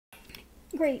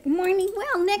Great morning.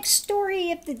 Well, next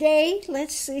story of the day.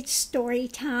 It's story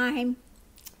time.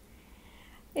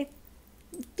 I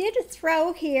did a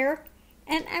throw here,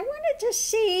 and I wanted to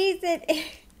see that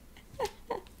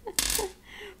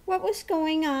what was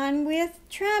going on with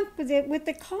Trump with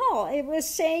the call. It was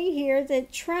saying here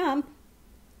that Trump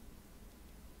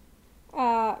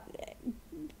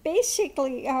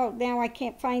basically. Oh, now I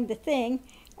can't find the thing.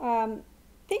 I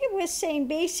think it was saying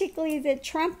basically that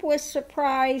Trump was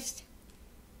surprised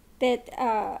that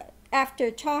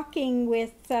after talking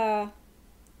with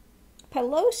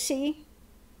Pelosi,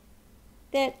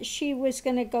 that she was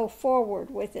going to go forward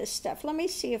with this stuff. Let me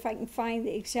see if I can find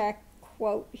the exact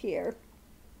quote here.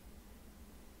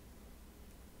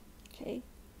 Okay.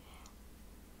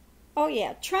 Oh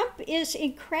yeah, Trump is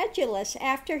incredulous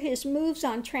after his moves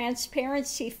on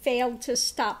transparency failed to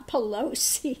stop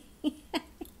Pelosi.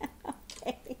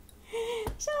 Okay.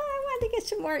 So I wanted to get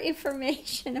some more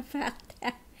information about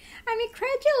that. I'm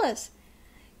incredulous.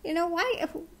 You know, why?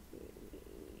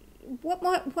 What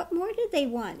more did they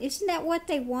want? Isn't that what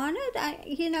they wanted?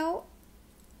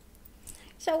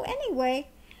 So anyway,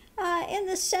 in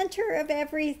the center of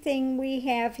everything, we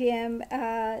have him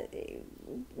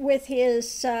with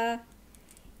his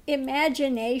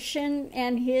imagination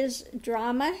and his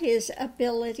drama, his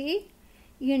ability,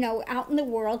 out in the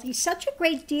world. He's such a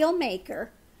great deal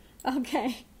maker.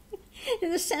 Okay.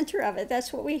 In the center of it,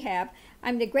 that's what we have.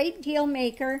 I'm the great deal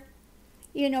maker.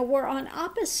 We're on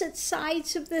opposite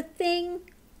sides of the thing.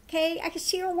 Okay, I can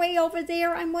see her way over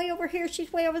there. I'm way over here.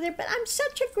 She's way over there. But I'm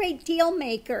such a great deal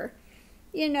maker.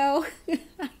 I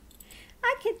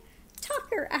can talk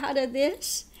her out of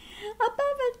this.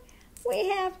 Above it, we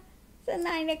have the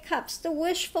Nine of Cups, the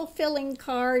wish-fulfilling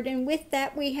card. And with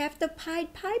that, we have the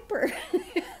Pied Piper.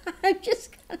 I'm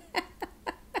just going to...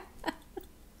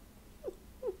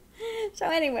 So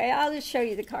anyway, I'll just show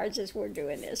you the cards as we're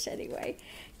doing this anyway.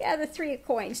 Yeah, the Three of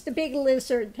Coins, the big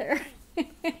lizard there.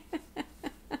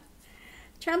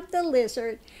 Trump the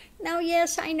lizard. Now,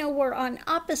 yes, I know we're on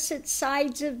opposite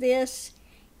sides of this.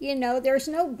 There's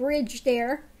no bridge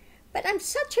there. But I'm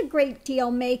such a great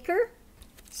deal maker.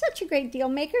 Such a great deal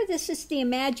maker. This is the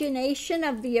imagination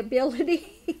of the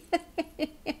ability.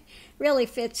 Really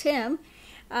fits him.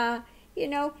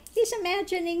 He's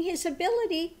imagining his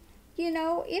ability.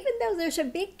 Even though there's a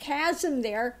big chasm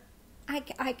there, I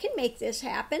can make this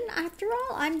happen. After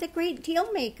all, I'm the great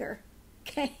deal maker.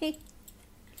 Okay?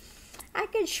 I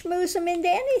can schmooze them into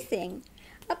anything.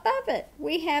 Above it,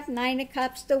 we have Nine of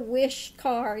Cups, the wish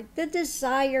card, the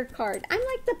desire card. I'm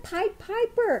like the Pied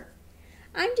Piper.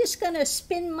 I'm just going to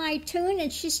spin my tune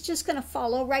and she's just going to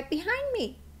follow right behind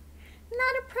me.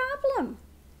 Not a problem.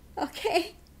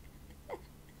 Okay?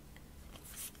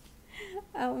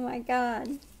 Oh my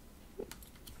God.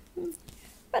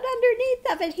 But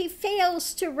underneath of it, he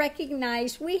fails to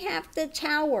recognize we have the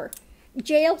Tower.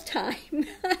 Jail time.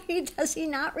 Does he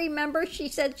not remember she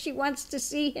said she wants to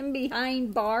see him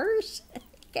behind bars?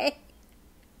 Okay.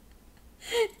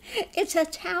 It's a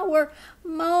Tower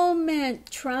moment,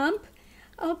 Trump.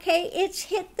 Okay, it's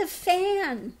hit the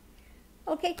fan.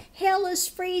 Okay, hell is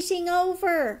freezing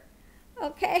over.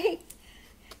 Okay,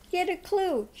 get a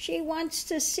clue. She wants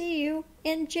to see you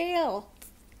in jail.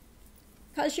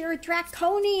 Because you're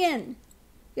draconian.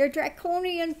 Your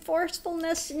draconian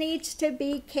forcefulness needs to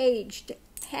be caged.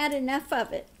 Had enough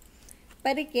of it.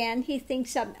 But again, he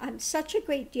thinks I'm such a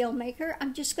great deal maker.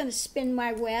 I'm just going to spin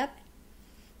my web.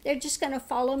 They're just going to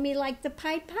follow me like the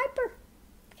Pied Piper.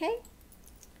 Okay?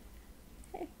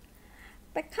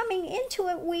 But coming into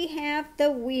it, we have the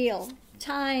wheel.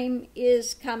 Time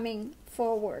is coming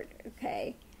forward.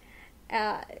 Okay?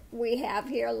 We have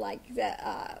here like the...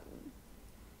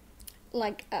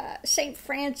 St.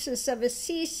 Francis of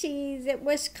Assisi that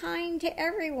was kind to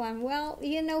everyone. Well,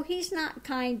 he's not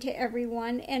kind to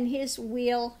everyone, and his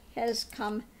wheel has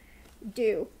come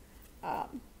due.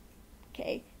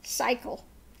 Okay, cycle,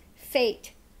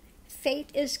 fate. Fate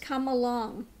is come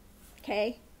along,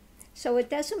 okay? So it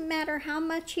doesn't matter how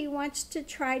much he wants to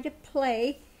try to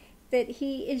play that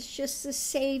he is just the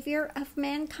savior of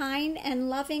mankind and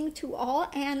loving to all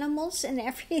animals and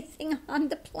everything on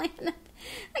the planet.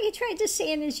 Like he tried to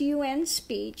say in his UN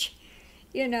speech,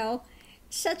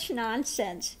 such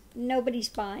nonsense. Nobody's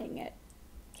buying it.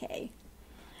 Okay.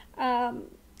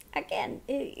 Again,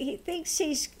 he thinks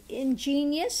he's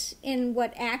ingenious in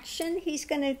what action he's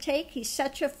going to take. He's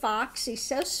such a fox. He's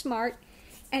so smart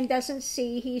and doesn't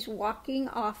see he's walking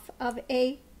off of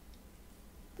a,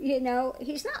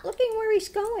 he's not looking where he's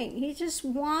going. He just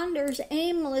wanders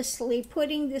aimlessly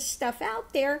putting this stuff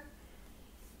out there.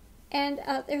 And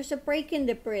there's a break in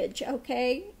the bridge,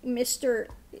 okay? Mr.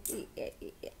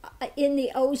 in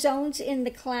the ozones, in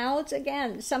the clouds.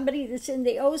 Again, somebody that's in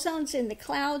the ozones, in the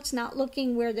clouds, not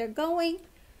looking where they're going.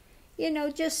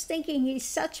 Just thinking he's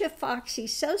such a fox,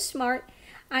 he's so smart.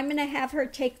 I'm going to have her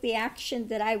take the action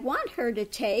that I want her to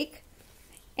take.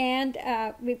 And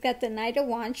we've got the Knight of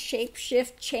Wands, shape,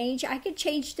 shift, change. I could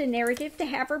change the narrative to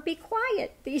have her be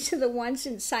quiet. These are the ones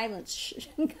in silence.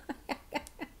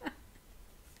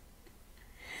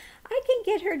 I can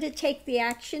get her to take the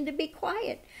action to be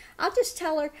quiet. I'll just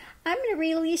tell her, I'm going to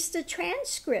release the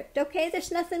transcript, okay?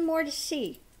 There's nothing more to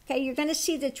see. Okay, you're going to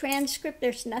see the transcript.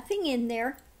 There's nothing in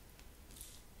there.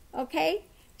 Okay?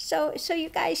 So you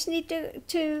guys need to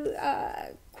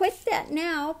quit that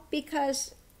now,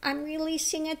 because I'm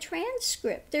releasing a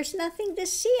transcript. There's nothing to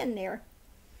see in there.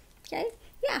 Okay?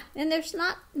 Yeah, and there's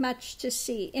not much to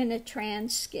see in a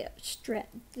transcript.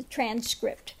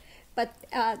 But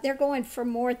they're going for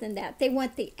more than that. They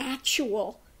want the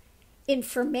actual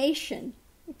information.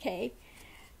 Okay?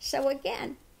 So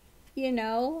again,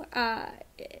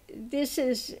 this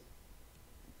is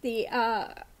the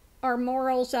our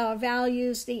morals, our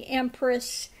values, the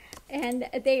Empress, and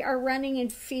they are running in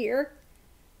fear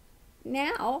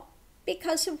now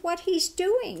because of what he's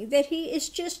doing, that he is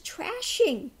just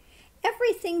trashing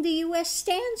everything the U.S.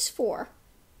 stands for.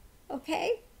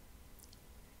 Okay?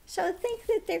 So I think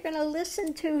that they're going to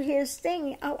listen to his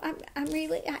thing. Oh, I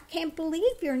can't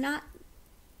believe you're not,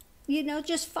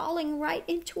 just falling right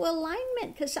into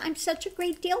alignment, because I'm such a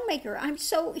great deal maker. I'm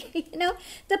so,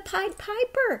 the Pied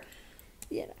Piper.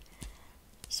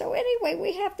 So anyway,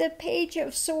 we have the Page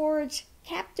of Swords,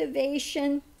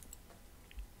 captivation.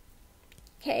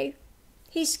 Okay?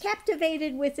 He's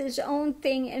captivated with his own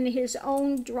thing and his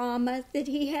own drama that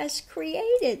he has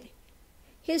created.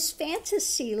 His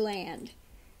fantasy land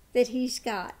that he's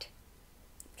got.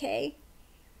 Okay?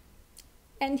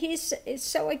 And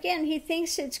so again, he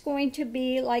thinks it's going to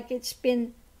be like it's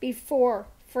been before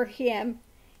for him.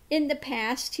 In the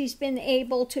past, he's been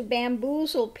able to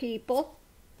bamboozle people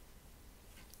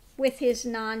with his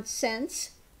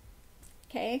nonsense.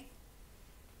 Okay?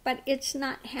 But it's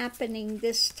not happening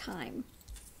this time.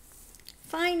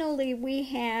 Finally, we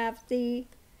have the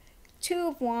Two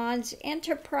of Wands,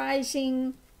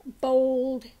 enterprising,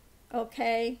 bold,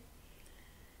 okay?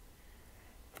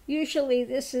 Usually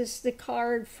this is the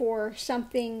card for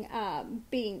something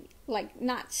being like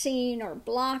not seen or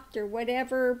blocked or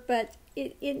whatever, but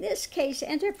in this case,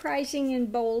 enterprising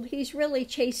and bold, he's really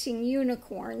chasing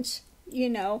unicorns,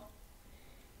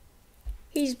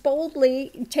 He's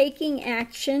boldly taking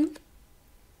action,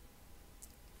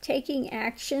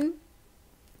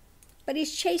 but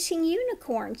he's chasing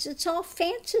unicorns. It's all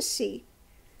fantasy,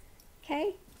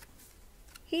 okay?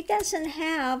 He doesn't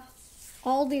have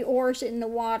all the oars in the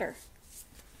water,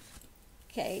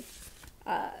 okay?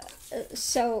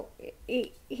 So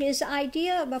his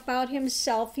idea about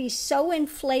himself, he's so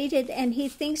inflated and he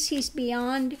thinks he's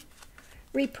beyond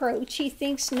reproach. He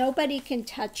thinks nobody can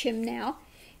touch him now.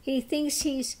 He thinks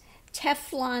he's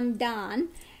Teflon Don,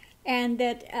 and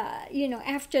that,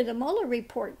 after the Mueller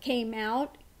report came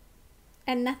out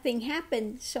and nothing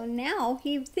happened, so now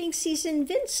he thinks he's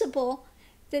invincible,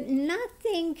 that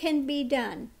nothing can be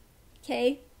done,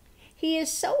 okay? He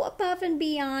is so above and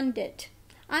beyond it.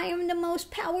 I am the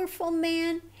most powerful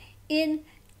man in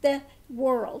the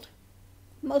world,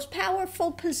 most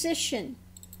powerful position,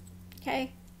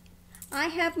 okay? I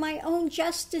have my own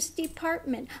Justice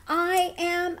Department. I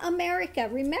am America.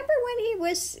 Remember when he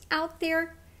was out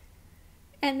there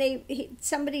and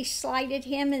somebody slighted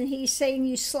him and he's saying,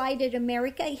 you slighted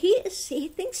America? He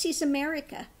thinks he's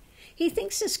America. He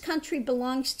thinks this country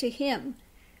belongs to him,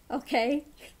 okay?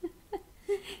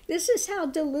 This is how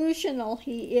delusional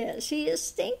he is. He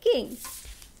is thinking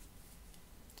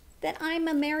that I'm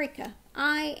America.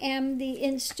 I am the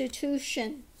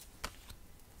institution,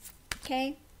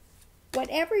 okay?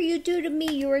 Whatever you do to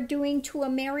me, you are doing to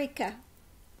America.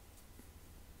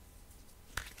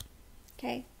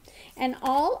 Okay? And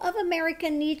all of America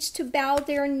needs to bow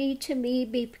their knee to me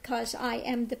because I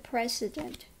am the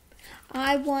president.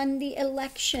 I won the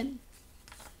election.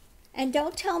 And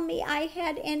don't tell me I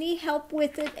had any help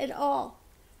with it at all.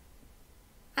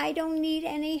 I don't need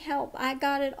any help. I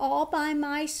got it all by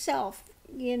myself.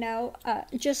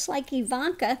 Just like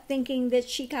Ivanka thinking that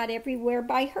she got everywhere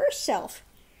by herself.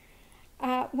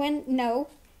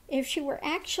 If she were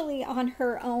actually on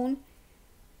her own,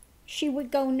 she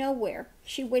would go nowhere.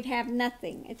 She would have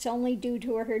nothing. It's only due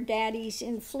to her daddy's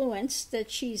influence that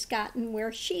she's gotten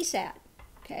where she's at,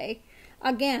 okay?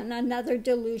 Again, another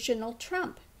delusional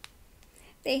Trump.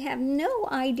 They have no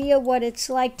idea what it's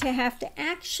like to have to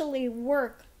actually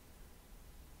work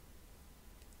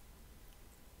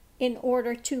in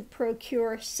order to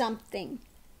procure something.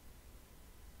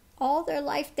 All their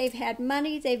life they've had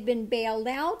money, they've been bailed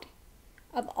out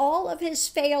of all of his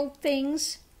failed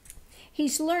things.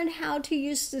 He's learned how to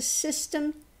use the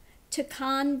system to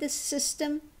con the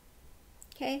system,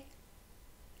 okay,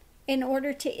 in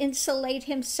order to insulate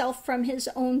himself from his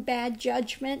own bad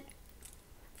judgment,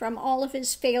 from all of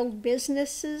his failed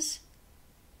businesses,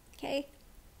 okay?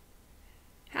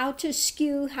 How to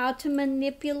skew, how to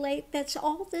manipulate, that's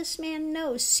all this man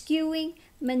knows. Skewing,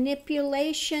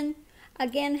 manipulation,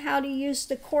 again, how to use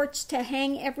the courts to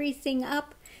hang everything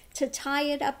up, to tie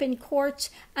it up in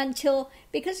courts until,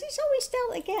 because he's always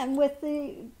dealt, again, with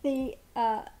the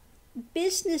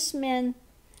businessmen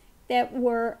that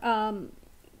were,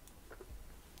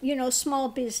 small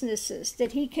businesses,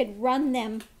 that he could run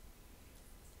them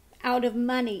out of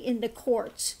money in the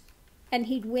courts, and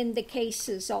he'd win the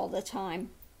cases all the time,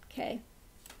 okay?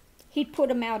 He'd put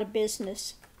them out of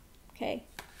business, okay,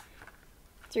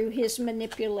 through his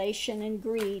manipulation and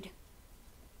greed,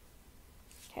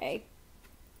 okay?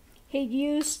 He'd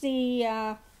use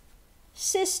the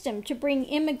system to bring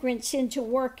immigrants into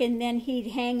work, and then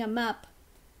he'd hang them up,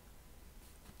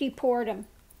 deport them,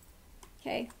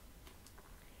 okay?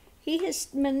 He has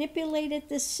manipulated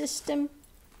the system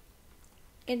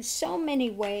in so many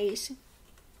ways,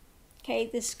 okay,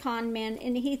 this con man,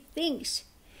 and he thinks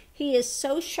he is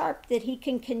so sharp that he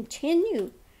can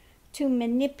continue to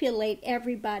manipulate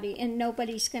everybody and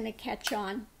nobody's going to catch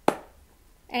on.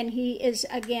 And he is,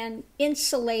 again,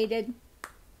 insulated,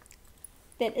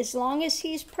 that as long as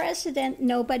he's president,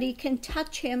 nobody can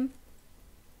touch him,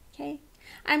 okay?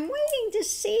 I'm waiting to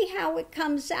see how it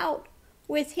comes out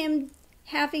with him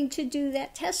having to do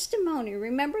that testimony.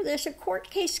 Remember, there's a court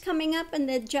case coming up, and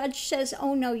the judge says,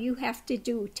 oh, no, you have to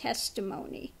do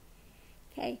testimony,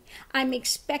 okay? I'm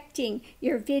expecting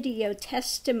your video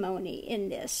testimony in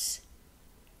this,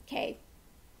 okay?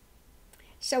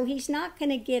 So he's not going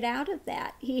to get out of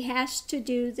that. He has to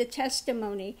do the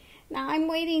testimony. Now, I'm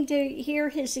waiting to hear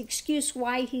his excuse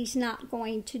why he's not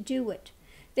going to do it,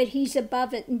 that he's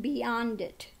above it and beyond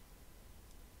it.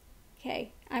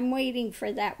 Okay, I'm waiting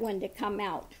for that one to come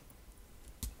out.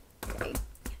 Okay.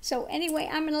 So anyway,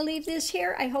 I'm going to leave this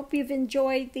here. I hope you've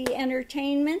enjoyed the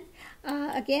entertainment.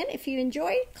 Again, if you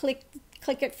enjoyed, click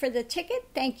it for the ticket.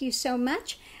 Thank you so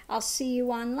much. I'll see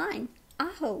you online.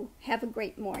 Aho. Have a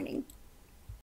great morning.